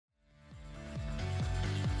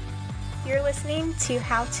You're listening to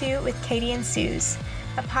How To with Katie and Suze,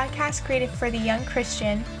 a podcast created for the young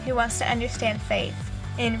Christian who wants to understand faith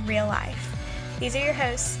in real life. These are your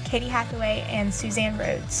hosts, Katie Hathaway and Suzanne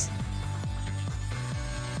Rhodes.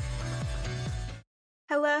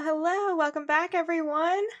 Hello. Welcome back,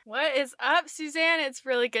 everyone. What is up, Suzanne? It's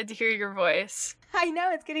really good to hear your voice. I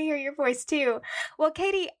know, it's good to hear your voice, too. Well,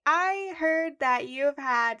 Katie, I heard that you have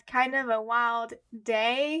had kind of a wild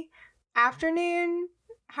day, afternoon,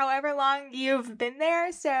 however long you've been there.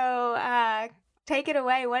 So take it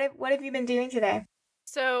away. What have you been doing today?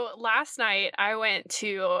 So last night I went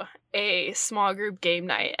to a small group game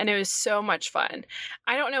night and it was so much fun.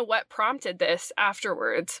 I don't know what prompted this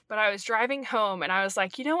afterwards, but I was driving home and I was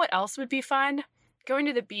like, you know what else would be fun? Going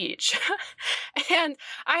to the beach. And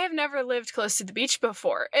I have never lived close to the beach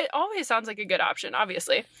before. It always sounds like a good option,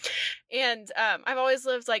 obviously. And I've always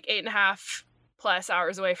lived like 8.5+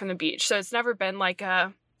 hours away from the beach. So it's never been like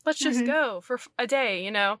let's just go for a day, you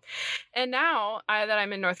know? And now that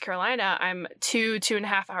I'm in North Carolina, I'm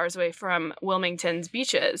 2.5 hours away from Wilmington's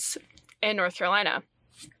beaches in North Carolina.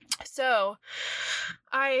 So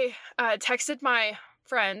I texted my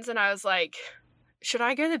friends and I was like, should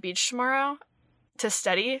I go to the beach tomorrow to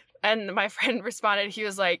study? And my friend responded, he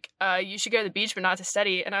was like, you should go to the beach, but not to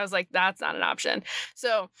study. And I was like, that's not an option.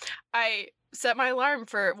 So I set my alarm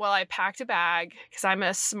I packed a bag because I'm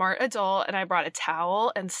a smart adult and I brought a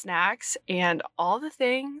towel and snacks and all the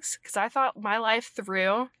things because I thought my life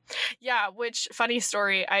through. Yeah, which funny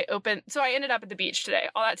story, I ended up at the beach today.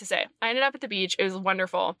 All that to say, I ended up at the beach. It was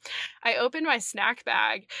wonderful. I opened my snack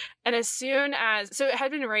bag and so it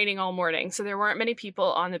had been raining all morning, so there weren't many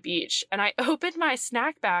people on the beach. And I opened my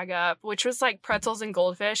snack bag up, which was like pretzels and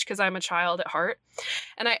goldfish because I'm a child at heart.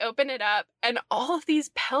 And I opened it up and all of these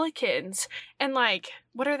pelicans and like,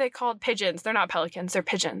 what are they called? Pigeons. They're not pelicans. They're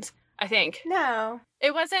pigeons, I think. No.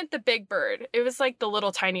 It wasn't the big bird. It was like the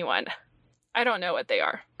little tiny one. I don't know what they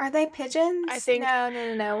are. Are they pigeons? I think...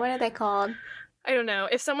 No. What are they called? I don't know.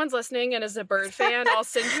 If someone's listening and is a bird fan, I'll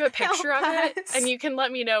send you a picture of it and you can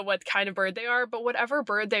let me know what kind of bird they are. But whatever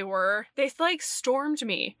bird they were, they like stormed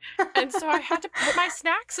me. And so I had to put my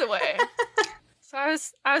snacks away. So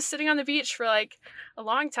I was sitting on the beach for like a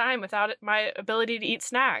long time without my ability to eat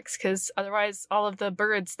snacks because otherwise all of the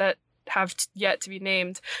birds that have yet to be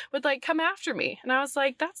named would like come after me. And I was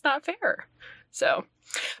like, that's not fair. So,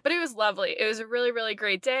 but it was lovely. It was a really, really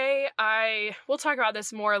great day. We'll talk about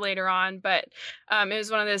this more later on, but it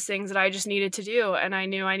was one of those things that I just needed to do. And I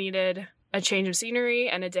knew I needed a change of scenery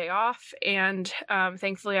and a day off. And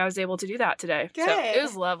thankfully I was able to do that today. Good. So it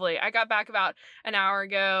was lovely. I got back about an hour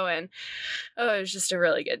ago and it was just a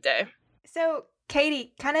really good day. So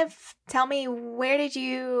Katie, kind of tell me, where did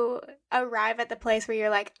you arrive at the place where you're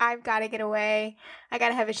like, I've got to get away. I got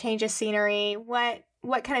to have a change of scenery. What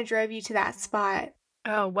kind of drove you to that spot?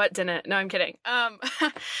 Oh, what didn't? No, I'm kidding.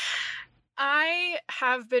 I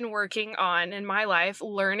have been working on, in my life,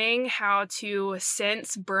 learning how to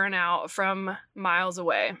sense burnout from miles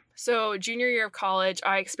away. So junior year of college,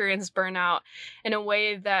 I experienced burnout in a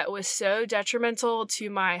way that was so detrimental to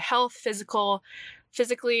my health,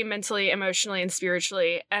 physically, mentally, emotionally, and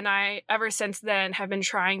spiritually. And I, ever since then, have been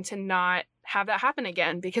trying to not have that happen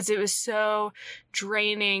again because it was so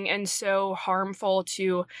draining and so harmful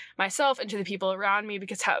to myself and to the people around me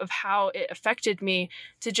because of how it affected me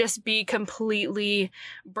to just be completely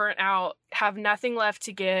burnt out, have nothing left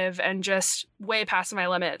to give, and just way past my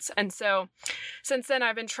limits. And so since then,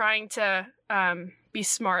 I've been trying to be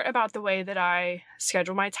smart about the way that I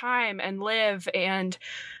schedule my time and live and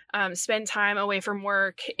spend time away from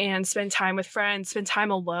work and spend time with friends, spend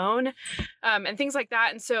time alone, and things like that.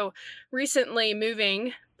 And so recently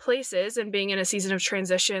moving places and being in a season of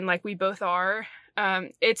transition like we both are,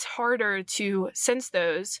 it's harder to sense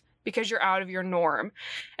those because you're out of your norm.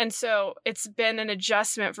 And so it's been an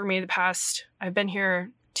adjustment for me I've been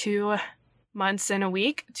here 2 months and a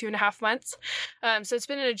week, 2.5 months. So it's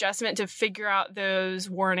been an adjustment to figure out those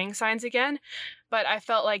warning signs again. But I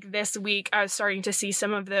felt like this week I was starting to see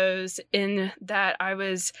some of those in that I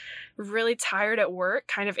was really tired at work,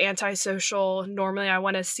 kind of antisocial. Normally I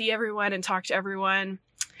want to see everyone and talk to everyone.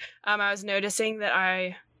 I was noticing that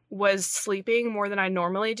I was sleeping more than I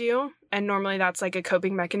normally do. And normally that's like a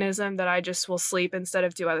coping mechanism that I just will sleep instead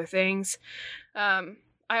of do other things.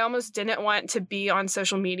 I almost didn't want to be on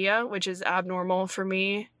social media, which is abnormal for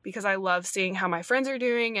me because I love seeing how my friends are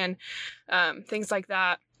doing and things like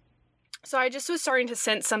that. So I just was starting to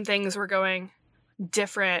sense some things were going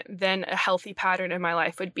different than a healthy pattern in my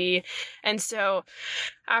life would be. And so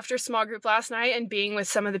after small group last night and being with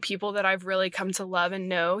some of the people that I've really come to love and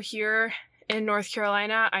know here in North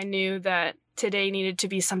Carolina, I knew that today needed to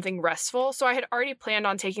be something restful. So I had already planned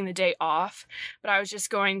on taking the day off, but I was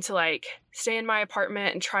just going to like stay in my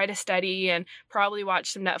apartment and try to study and probably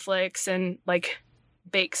watch some Netflix and like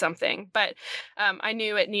bake something. But I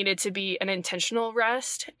knew it needed to be an intentional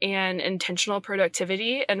rest and intentional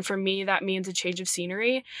productivity. And for me, that means a change of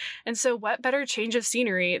scenery. And so what better change of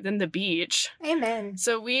scenery than the beach? Amen.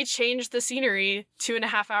 So we changed the scenery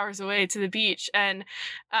 2.5 hours away to the beach and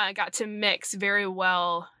got to mix very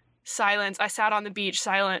well silence. I sat on the beach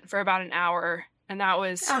silent for about an hour. And that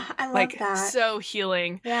was I love like that. so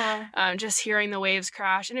healing. Yeah. Just hearing the waves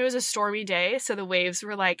crash. And it was a stormy day. So the waves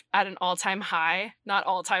were like at an all-time high. Not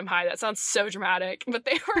all-time high. That sounds so dramatic. But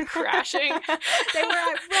they were crashing. They were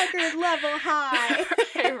at record level high.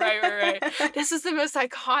 Right. This is the most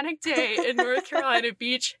iconic day in North Carolina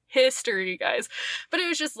beach history, guys. But it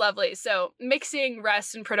was just lovely. So mixing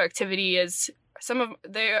rest and productivity is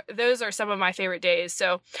those are some of my favorite days.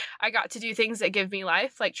 So I got to do things that give me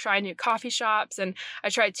life, like try new coffee shops. And I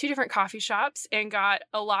tried 2 different coffee shops and got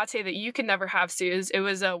a latte that you can never have, Suze. It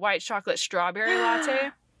was a white chocolate strawberry latte.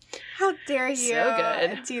 How dare you So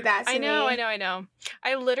good. do that to I know. me.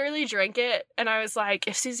 I literally drank it and I was like,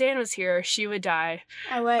 if Suzanne was here, she would die.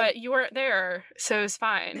 I would. But you weren't there, so it was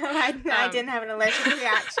fine. No, I didn't have an allergic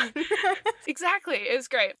reaction. Exactly. It was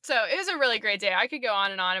great. So it was a really great day. I could go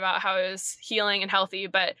on and on about how it was healing and healthy,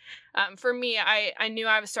 but for me, I knew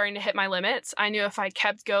I was starting to hit my limits. I knew if I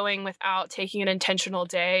kept going without taking an intentional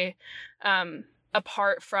day,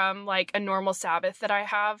 apart from like a normal Sabbath that I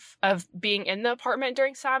have of being in the apartment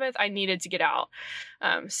during Sabbath, I needed to get out.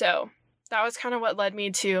 So that was kind of what led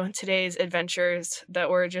me to today's adventures that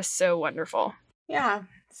were just so wonderful. Yeah.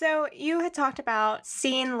 So you had talked about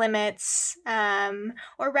seeing limits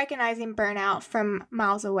or recognizing burnout from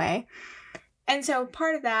miles away. And so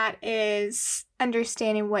part of that is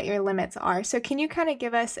understanding what your limits are. So can you kind of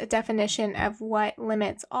give us a definition of what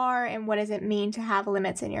limits are and what does it mean to have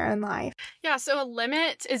limits in your own life? Yeah, so a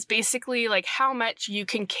limit is basically like how much you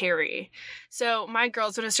can carry. So my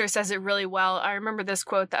girls minister says it really well. I remember this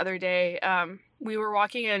quote the other day. We were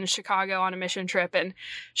walking in Chicago on a mission trip and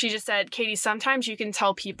she just said, Katie, sometimes you can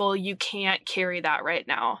tell people you can't carry that right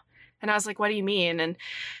now. And I was like, what do you mean? And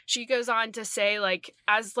she goes on to say, like,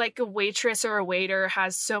 as like a waitress or a waiter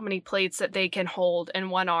has so many plates that they can hold in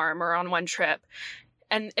one arm or on one trip.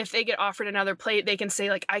 And if they get offered another plate, they can say,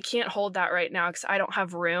 like, I can't hold that right now because I don't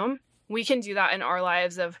have room. We can do that in our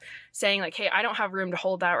lives of saying, like, hey, I don't have room to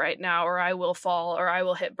hold that right now, or I will fall, or I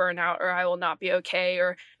will hit burnout, or I will not be okay,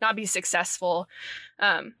 or not be successful.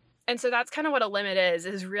 And so that's kind of what a limit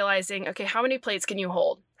is realizing, okay, how many plates can you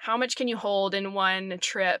hold? How much can you hold in one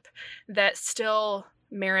trip that still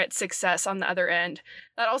merits success on the other end?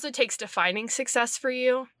 That also takes defining success for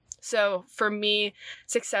you. So for me,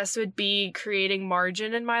 success would be creating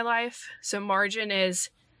margin in my life. So margin is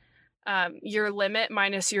your limit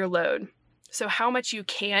minus your load. So how much you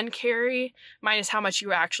can carry minus how much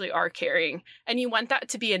you actually are carrying. And you want that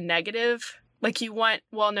to be a negative. Like you want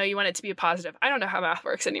it to be a positive. I don't know how math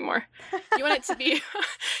works anymore. You want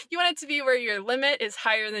it to be where your limit is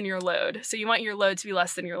higher than your load. So you want your load to be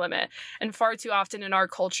less than your limit. And far too often in our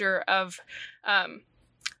culture of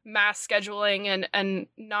mass scheduling and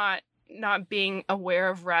not being aware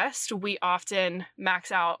of rest, we often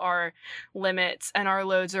max out our limits and our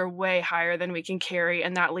loads are way higher than we can carry.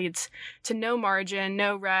 And that leads to no margin,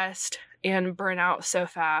 no rest, and burnout so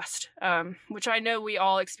fast, which I know we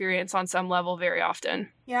all experience on some level very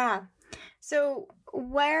often. Yeah. So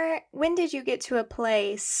when did you get to a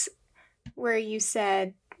place where you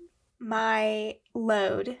said, my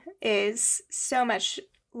load is so much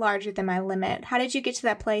larger than my limit? How did you get to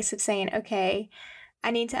that place of saying, okay,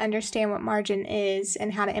 I need to understand what margin is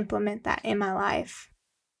and how to implement that in my life?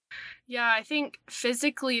 Yeah, I think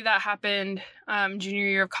physically that happened junior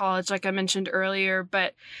year of college, like I mentioned earlier,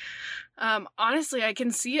 but honestly, I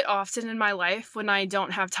can see it often in my life when I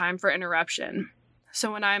don't have time for interruption.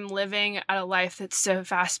 So when I'm living at a life that's so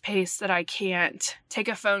fast-paced that I can't take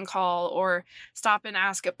a phone call or stop and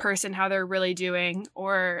ask a person how they're really doing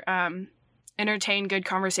or entertain good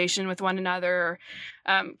conversation with one another,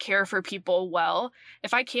 or care for people well,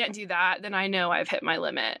 if I can't do that, then I know I've hit my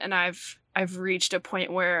limit and I've reached a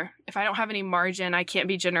point where if I don't have any margin, I can't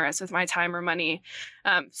be generous with my time or money.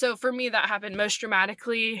 So for me, that happened most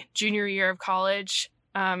dramatically junior year of college.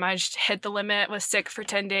 I just hit the limit, was sick for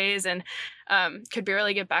 10 days and could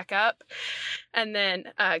barely get back up. And then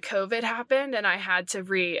COVID happened and I had to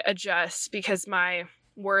readjust because my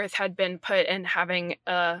worth had been put in having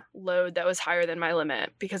a load that was higher than my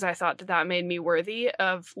limit, because I thought that that made me worthy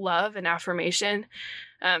of love and affirmation.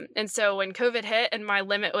 And so when COVID hit and my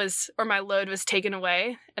load was taken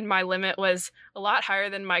away, and my limit was a lot higher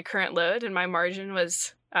than my current load, and my margin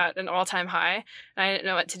was at an all-time high, and I didn't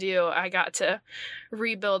know what to do, I got to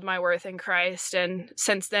rebuild my worth in Christ, and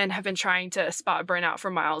since then have been trying to spot burnout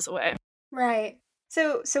from miles away. Right.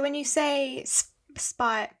 So when you say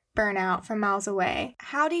spot burnout from miles away,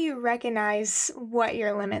 how do you recognize what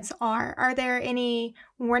your limits are? Are there any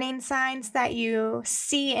warning signs that you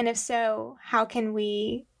see? And if so, how can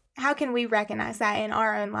we recognize that in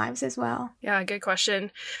our own lives as well? Yeah, good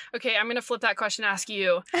question. Okay, I'm going to flip that question and ask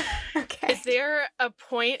you. Okay. Is there a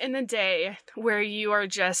point in the day where you are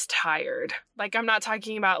just tired? Like, I'm not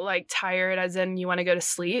talking about like tired as in you want to go to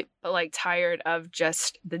sleep, but like tired of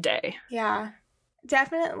just the day. Yeah.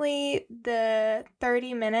 Definitely the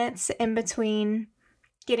 30 minutes in between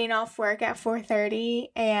getting off work at 4:30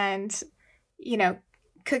 and,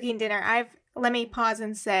 cooking dinner. Let me pause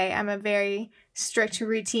and say I'm a very strict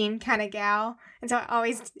routine kind of gal, and so I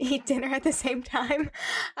always eat dinner at the same time.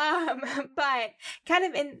 But kind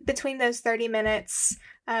of in between those 30 minutes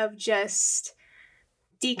of just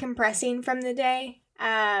decompressing from the day,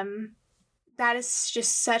 that is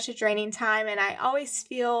just such a draining time, and I always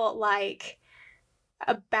feel like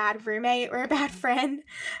a bad roommate or a bad friend,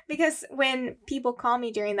 because when people call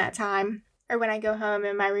me during that time, or when I go home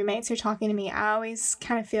and my roommates are talking to me, I always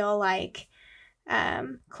kind of feel like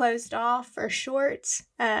closed off or short.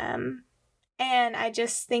 And I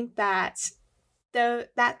just think that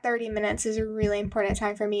that 30 minutes is a really important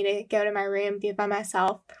time for me to go to my room, be by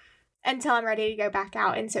myself until I'm ready to go back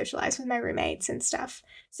out and socialize with my roommates and stuff.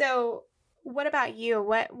 So what about you?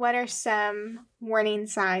 What are some warning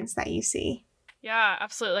signs that you see? Yeah,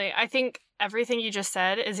 absolutely. I think everything you just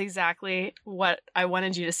said is exactly what I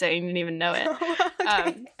wanted you to say. You didn't even know it.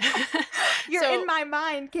 Okay. You're in my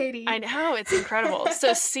mind, Katie. I know, it's incredible.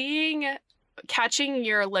 So catching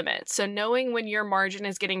your limits. So knowing when your margin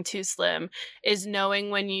is getting too slim is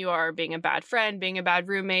knowing when you are being a bad friend, being a bad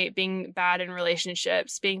roommate, being bad in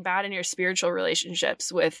relationships, being bad in your spiritual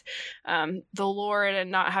relationships with the Lord,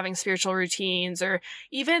 and not having spiritual routines, or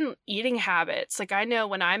even eating habits. Like, I know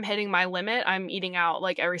when I'm hitting my limit, I'm eating out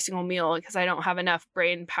like every single meal because I don't have enough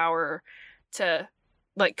brain power to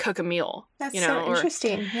like cook a meal. That's so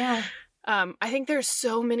interesting. Yeah. I think there's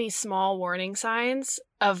so many small warning signs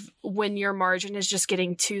of when your margin is just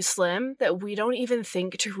getting too slim that we don't even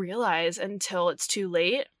think to realize until it's too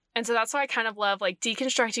late. And so that's why I kind of love like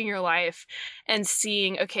deconstructing your life and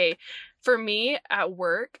seeing, okay, for me at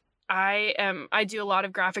work, I do a lot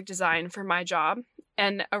of graphic design for my job.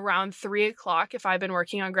 And around 3:00, if I've been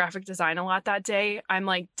working on graphic design a lot that day, I'm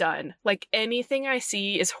like done. Like, anything I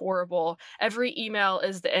see is horrible. Every email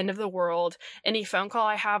is the end of the world. Any phone call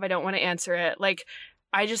I have, I don't want to answer it. Like,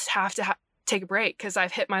 I just have to take a break because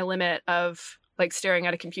I've hit my limit of like staring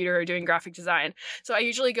at a computer or doing graphic design. So I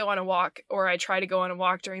usually go on a walk, or I try to go on a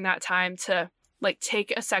walk during that time to like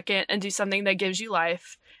take a second and do something that gives you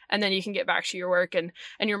life. And then you can get back to your work, and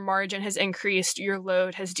your margin has increased, your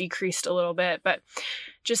load has decreased a little bit. But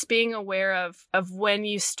just being aware of when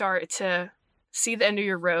you start to see the end of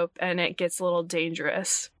your rope and it gets a little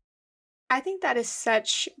dangerous. I think that is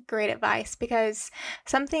such great advice, because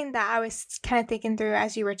something that I was kind of thinking through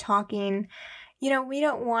as you were talking, we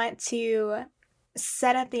don't want to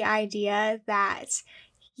set up the idea that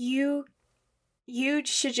you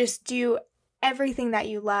should just do everything that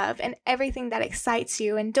you love and everything that excites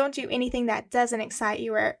you, and don't do anything that doesn't excite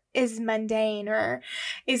you or is mundane or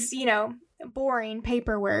is, boring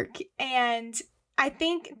paperwork. And I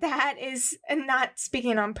think that is, and not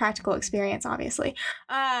speaking on practical experience, obviously,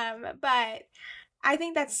 but I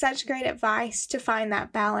think that's such great advice to find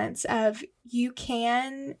that balance of, you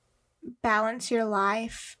can balance your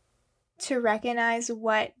life to recognize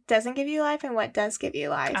what doesn't give you life and what does give you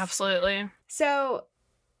life. Absolutely. So,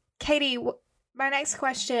 Katie, my next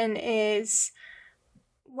question is,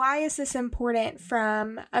 why is this important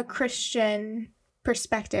from a Christian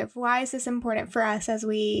perspective? Why is this important for us as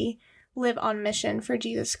we live on mission for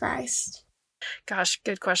Jesus Christ? Gosh,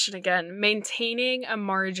 good question again. Maintaining a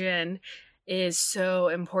margin is so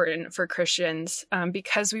important for Christians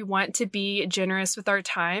because we want to be generous with our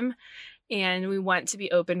time, and we want to be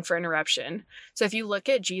open for interruption. So if you look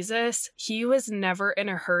at Jesus, he was never in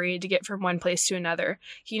a hurry to get from one place to another.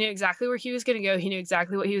 He knew exactly where he was going to go. He knew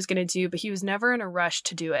exactly what he was going to do, but he was never in a rush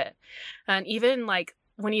to do it. And even like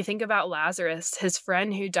when you think about Lazarus, his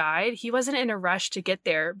friend who died, he wasn't in a rush to get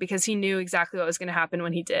there because he knew exactly what was going to happen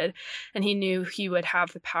when he did. And he knew he would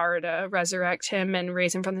have the power to resurrect him and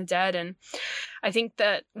raise him from the dead. And I think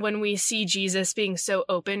that when we see Jesus being so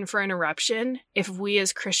open for interruption, if we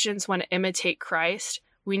as Christians want to imitate Christ,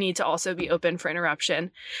 we need to also be open for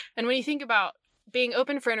interruption. And when you think about being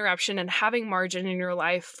open for interruption and having margin in your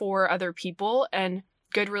life for other people and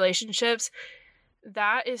good relationships,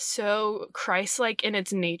 that is so Christ-like in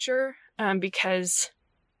its nature, because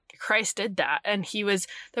Christ did that, and he was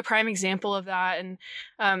the prime example of that.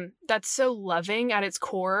 And that's so loving at its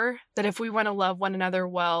core, that if we want to love one another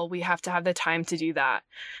well, we have to have the time to do that.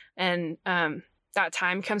 And that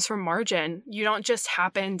time comes from margin. You don't just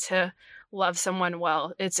happen to love someone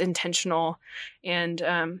well. It's intentional. And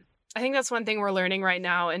I think that's one thing we're learning right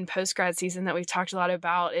now in post-grad season that we've talked a lot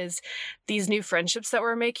about is these new friendships that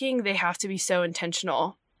we're making, they have to be so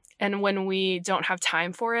intentional. And when we don't have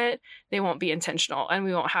time for it, they won't be intentional, and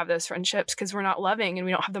we won't have those friendships because we're not loving and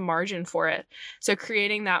we don't have the margin for it. So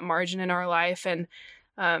creating that margin in our life and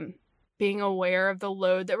being aware of the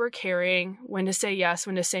load that we're carrying, when to say yes,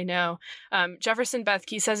 when to say no. Jefferson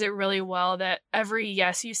Bethke says it really well, that every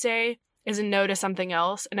yes you say is a no to something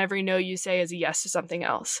else, and every no you say is a yes to something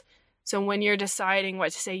else. So when you're deciding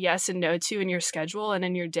what to say yes and no to in your schedule and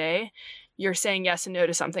in your day, you're saying yes and no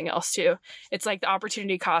to something else too. It's like the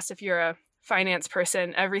opportunity cost. If you're a finance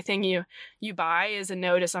person, everything you buy is a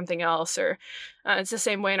no to something else, or it's the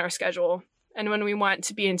same way in our schedule. And when we want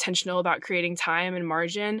to be intentional about creating time and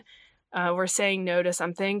margin, we're saying no to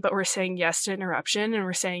something, but we're saying yes to interruption, and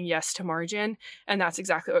we're saying yes to margin. And that's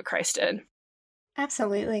exactly what Christ did.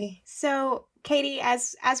 Absolutely. So, Katie,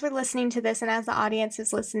 as we're listening to this and as the audience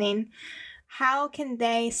is listening, how can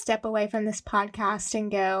they step away from this podcast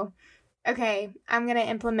and go, okay, I'm going to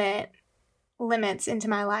implement limits into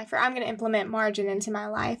my life, or I'm going to implement margin into my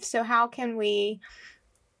life? So how can we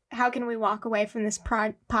walk away from this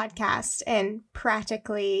podcast and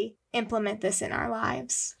practically implement this in our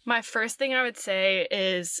lives? My first thing I would say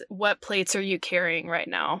is, what plates are you carrying right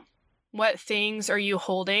now? What things are you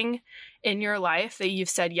holding in your life that you've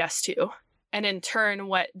said yes to? And in turn,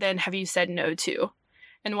 what then have you said no to?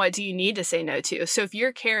 And what do you need to say no to? So if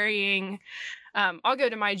you're carrying, I'll go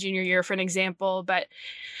to my junior year for an example, but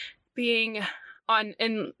being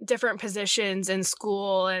in different positions in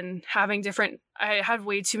school and having I had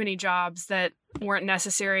way too many jobs that weren't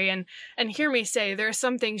necessary. And hear me say, there are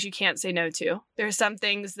some things you can't say no to. There are some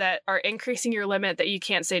things that are increasing your limit that you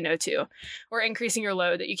can't say no to, or increasing your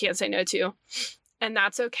load that you can't say no to. And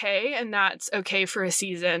that's okay. And that's okay for a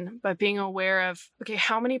season. But being aware of, okay,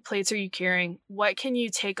 how many plates are you carrying? What can you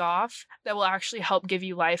take off that will actually help give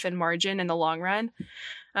you life and margin in the long run?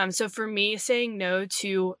 So for me, saying no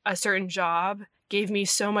to a certain job gave me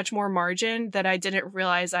so much more margin that I didn't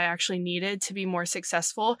realize I actually needed to be more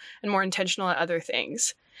successful and more intentional at other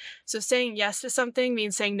things. So saying yes to something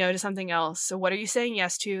means saying no to something else. So what are you saying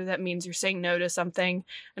yes to? That means you're saying no to something.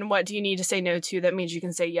 And what do you need to say no to? That means you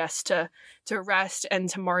can say yes to rest and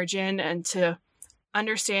to margin and to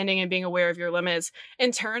understanding and being aware of your limits.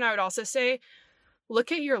 In turn, I would also say,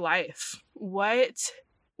 look at your life.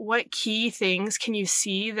 What key things can you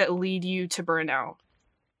see that lead you to burnout?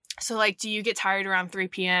 So like, do you get tired around 3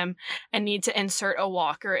 p.m. and need to insert a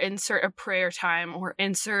walk or insert a prayer time or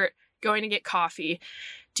insert going to get coffee?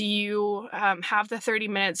 Do you have the 30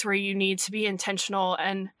 minutes where you need to be intentional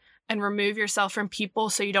and remove yourself from people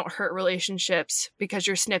so you don't hurt relationships because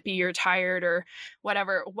you're snippy, you're tired, or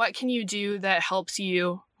whatever? What can you do that helps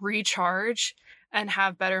you recharge and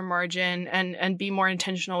have better margin and be more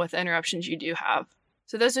intentional with the interruptions you do have?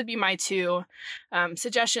 So those would be my two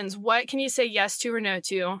suggestions. What can you say yes to or no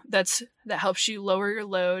to that helps you lower your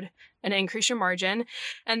load and increase your margin?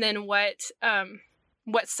 And then what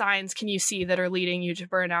signs can you see that are leading you to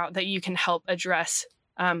burnout that you can help address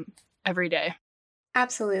every day?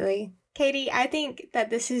 Absolutely. Katie, I think that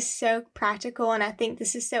this is so practical, and I think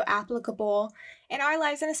this is so applicable in our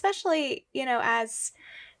lives, and especially, as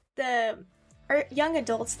the young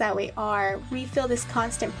adults that we are, we feel this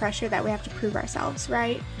constant pressure that we have to prove ourselves,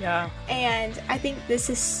 right? Yeah. And I think this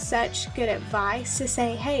is such good advice to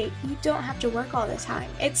say, hey, you don't have to work all the time.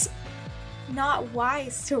 It's not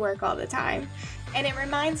wise to work all the time. And it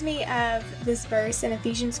reminds me of this verse in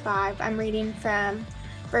Ephesians 5. I'm reading from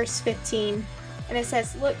verse 15, and it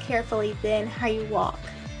says, "Look carefully then how you walk,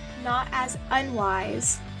 not as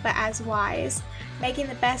unwise, but as wise, making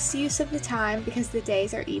the best use of the time, because the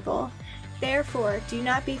days are evil. Therefore, do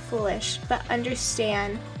not be foolish, but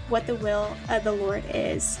understand what the will of the Lord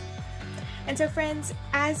is." And so, friends,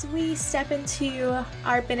 as we step into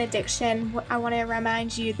our benediction, I want to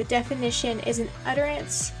remind you the definition is an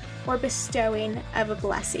utterance or bestowing of a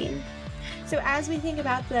blessing. So as we think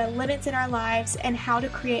about the limits in our lives and how to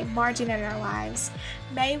create margin in our lives,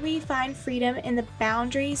 may we find freedom in the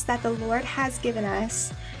boundaries that the Lord has given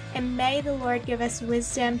us, and may the Lord give us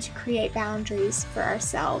wisdom to create boundaries for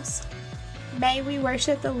ourselves. May we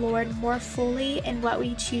worship the Lord more fully in what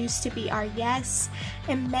we choose to be our yes,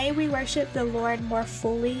 and may we worship the Lord more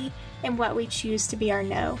fully in what we choose to be our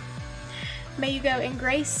no. May you go in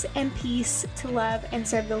grace and peace to love and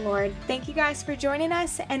serve the Lord. Thank you guys for joining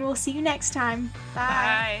us, and we'll see you next time.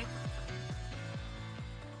 Bye. Bye.